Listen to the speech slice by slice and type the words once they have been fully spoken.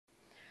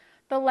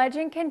The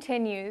legend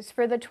continues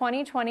for the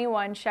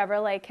 2021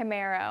 Chevrolet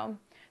Camaro.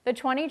 The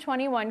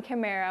 2021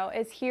 Camaro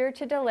is here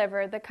to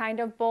deliver the kind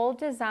of bold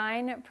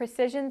design,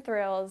 precision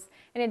thrills,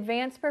 and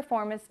advanced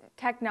performance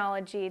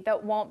technology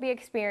that won't be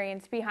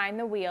experienced behind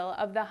the wheel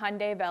of the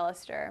Hyundai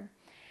Veloster.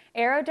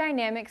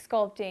 Aerodynamic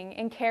sculpting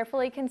and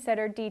carefully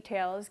considered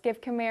details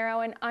give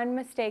Camaro an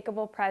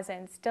unmistakable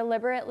presence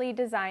deliberately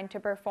designed to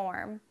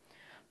perform.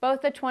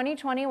 Both the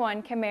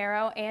 2021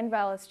 Camaro and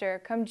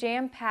Veloster come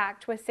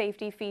jam-packed with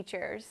safety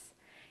features: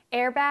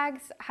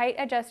 airbags,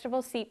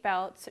 height-adjustable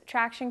seatbelts,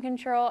 traction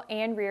control,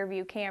 and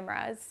rear-view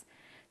cameras.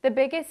 The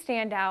biggest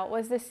standout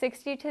was the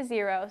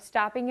 60-0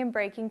 stopping and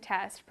braking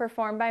test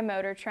performed by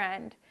Motor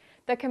Trend.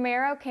 The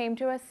Camaro came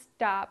to a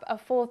stop a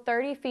full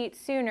 30 feet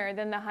sooner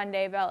than the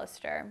Hyundai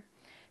Veloster.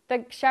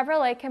 The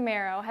Chevrolet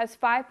Camaro has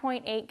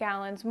 5.8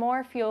 gallons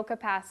more fuel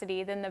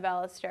capacity than the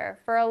Veloster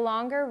for a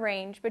longer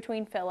range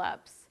between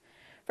fill-ups.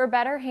 For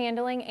better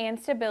handling and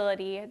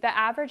stability, the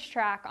average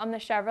track on the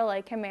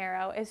Chevrolet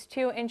Camaro is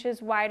 2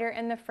 inches wider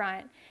in the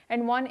front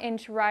and 1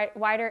 inch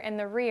wider in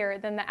the rear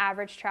than the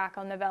average track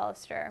on the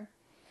Veloster.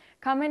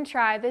 Come and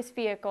try this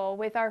vehicle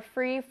with our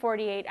free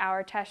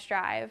 48-hour test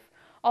drive.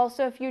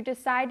 Also, if you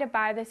decide to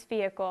buy this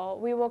vehicle,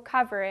 we will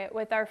cover it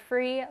with our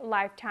free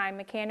lifetime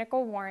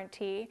mechanical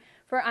warranty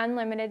for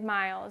unlimited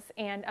miles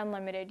and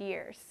unlimited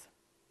years.